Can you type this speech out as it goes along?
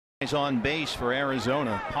Guys on base for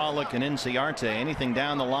Arizona, Pollock and Inciarte. Anything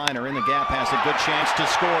down the line or in the gap has a good chance to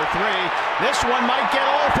score three. This one might get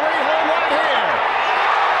all three home right here.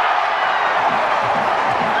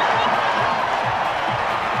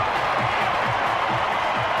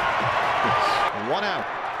 One out.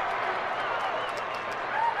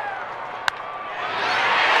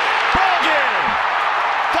 Ball game.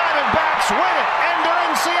 Diamondbacks win it. Ender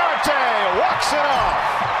Inciarte walks it off.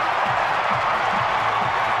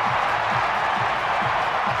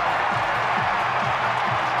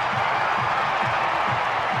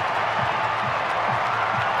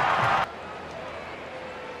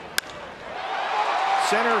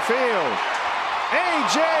 Center field.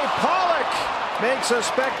 A.J. Pollock makes a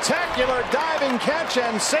spectacular diving catch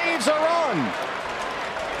and saves a run.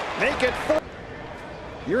 Make it 4.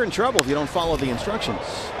 You're in trouble if you don't follow the instructions.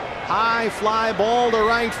 High fly ball to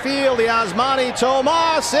right field. The Yasmani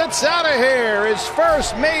Tomas, it's out of here. His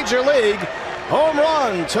first major league home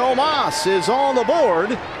run. Tomas is on the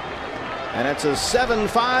board. And it's a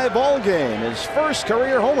 7-5 ball game. His first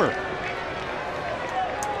career homer.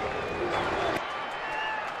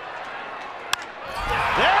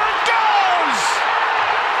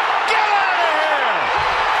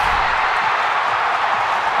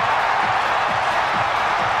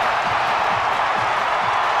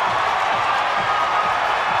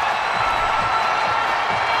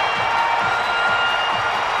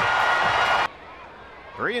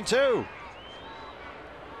 Three and two.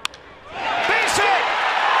 Base hit!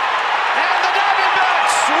 And the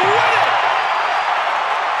Diamondbacks win it!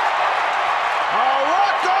 A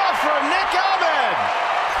walk-off for Nick Ahmed.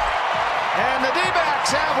 And the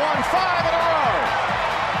D-backs have won 5 in a row.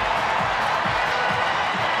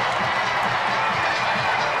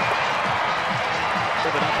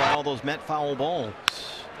 Driven up by all those Met foul balls.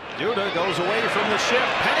 Duda goes away from the ship.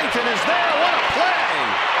 Pennington is there. What a play!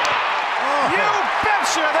 You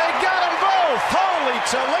betcha, they got them both. Holy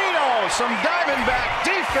Toledo, some Diamondback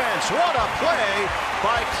defense. What a play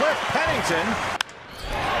by Cliff Pennington.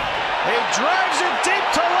 He drives it deep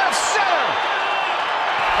to left center.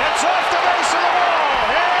 It's off the base of the wall.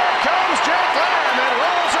 Here comes Jake Lamb. It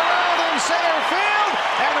rolls around in center field,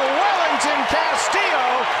 and Wellington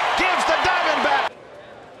Castillo gives the Diamondbacks.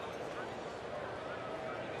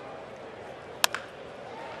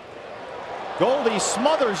 Goldie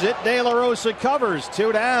smothers it. De La Rosa covers.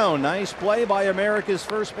 2 down. Nice play by America's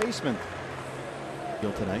first baseman.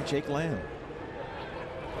 Tonight, Jake Lamb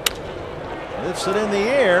lifts it in the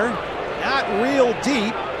air. Not real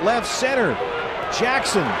deep. Left center.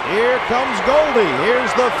 Jackson. Here comes Goldie.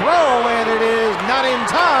 Here's the throw, and it is not in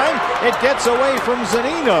time. It gets away from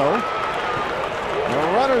Zunino. The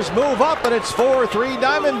runners move up, and it's 4-3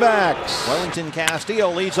 Diamondbacks. Wellington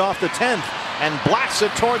Castillo leads off the 10th and blasts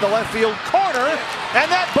it toward the left field corner, and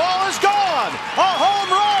that ball is gone. A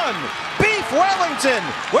home run. Beef Wellington.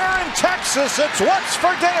 We're in Texas. It's what's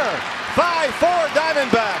for dinner. 5-4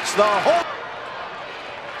 Diamondbacks. The home.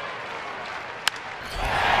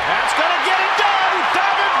 That's going to get it done.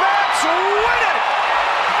 Diamondbacks win it.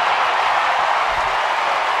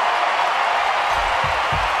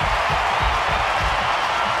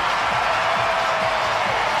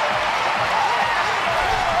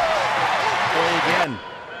 Again.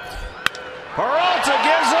 Peralta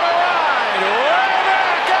gives it a ride. Way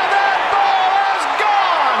back, and that ball is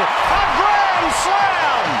gone. A grand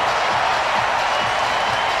slam.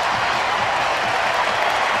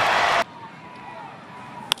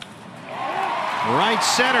 Right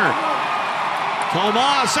center.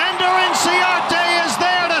 Tomas. Ender Inciarte is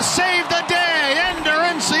there to save the day. Ender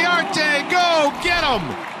Inciarte, go get him.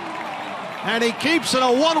 And he keeps it a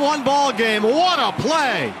 1-1 ball game. What a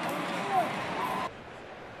play.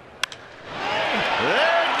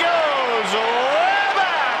 There it goes, way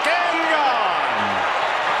back and gone.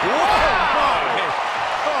 Wow!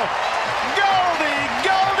 Oh, Goldie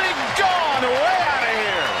gone, way out of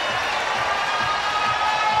here.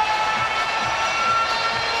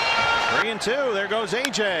 3 and 2, there goes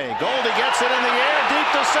A.J. Goldie gets it in the air, deep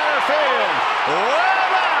to center field. Way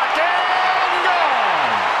back and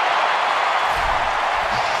gone.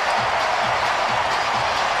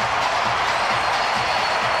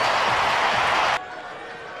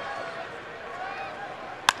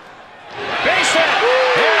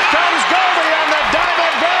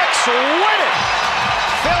 Win it!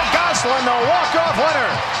 Phil Gosselin, the walk-off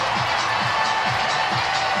winner.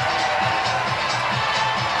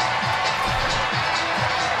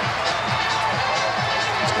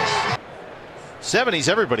 '70s,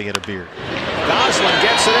 everybody had a beard. Gosselin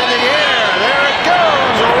gets it in the air. There it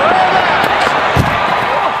goes. Way back.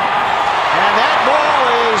 And that ball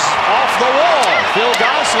is off the wall. Phil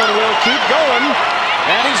Gosselin keep going,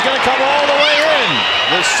 and he's going to come all the way in.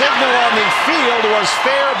 The signal on the field was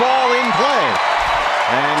fair ball in play,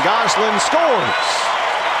 and Gosselin scores.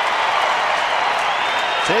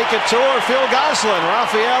 Take a tour, Phil Gosselin,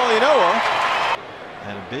 Rafael Inoa.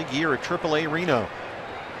 Had a big year at AAA Reno.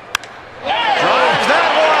 Drives that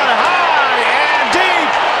one high and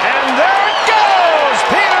deep, and there it goes!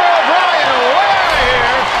 Peter O'Brien way out of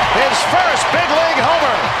here, his first big league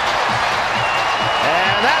homer.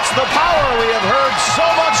 And that's the power we have heard so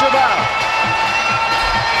much about.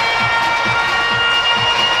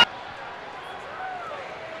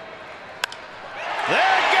 There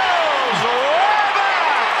it goes, way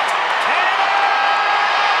back,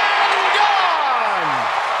 and gone!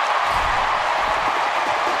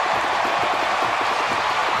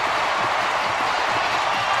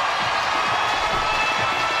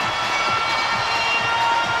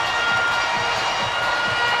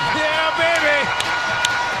 Yeah, baby!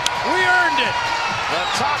 We earned it! The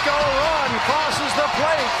taco run crosses the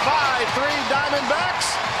plate. 5-3 Diamondbacks.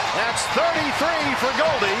 That's 33 for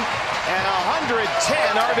Goldie and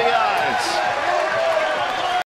 110 RBIs.